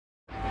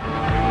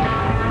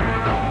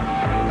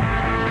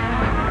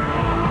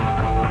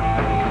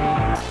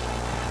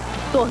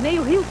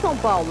Torneio Rio-São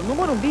Paulo. No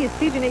Morumbi,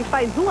 Sidney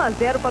faz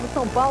 1-0 para o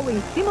São Paulo em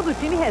cima do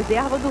time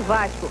reserva do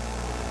Vasco.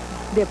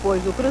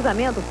 Depois do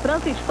cruzamento,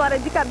 França estoura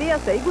de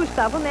cabeça e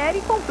Gustavo Neri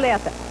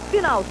completa.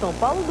 Final, São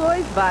Paulo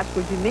 2,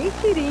 Vasco de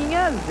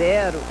Mentirinha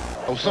 0.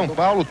 O São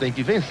Paulo tem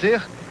que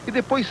vencer e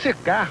depois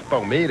secar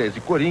Palmeiras e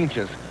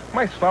Corinthians,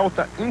 mas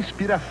falta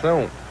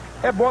inspiração.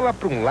 É bola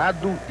para um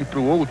lado e para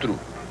o outro.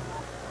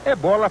 É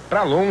bola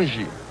para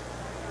longe.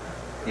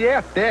 E é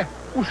até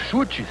o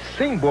chute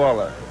sem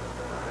bola.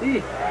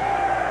 E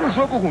o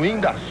jogo ruim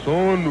dá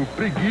sono,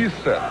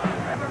 preguiça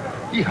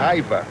e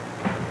raiva.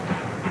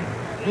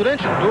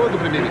 Durante todo o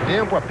primeiro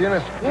tempo,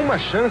 apenas uma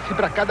chance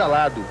para cada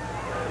lado.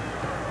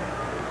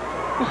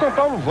 O São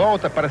Paulo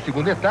volta para a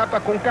segunda etapa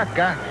com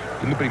Kaká,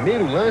 que no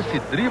primeiro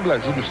lance dribla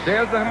Júlio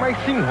César, mas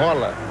se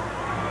enrola.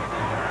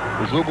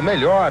 O jogo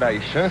melhora,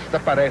 as chances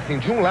aparecem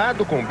de um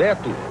lado com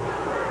Beto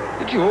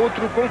e de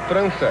outro com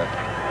França.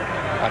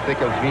 Até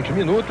que aos 20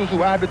 minutos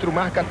o árbitro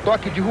marca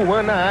toque de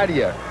Juan na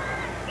área.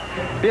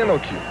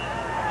 Pênalti.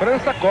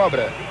 França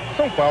cobra.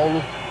 São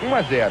Paulo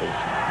 1-0.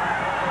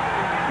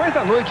 Mas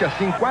a noite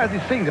assim, quase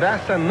sem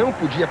graça, não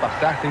podia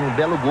passar sem um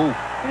belo gol.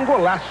 Um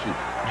golaço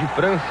de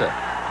França,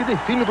 que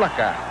define o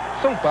placar.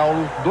 São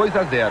Paulo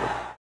 2-0.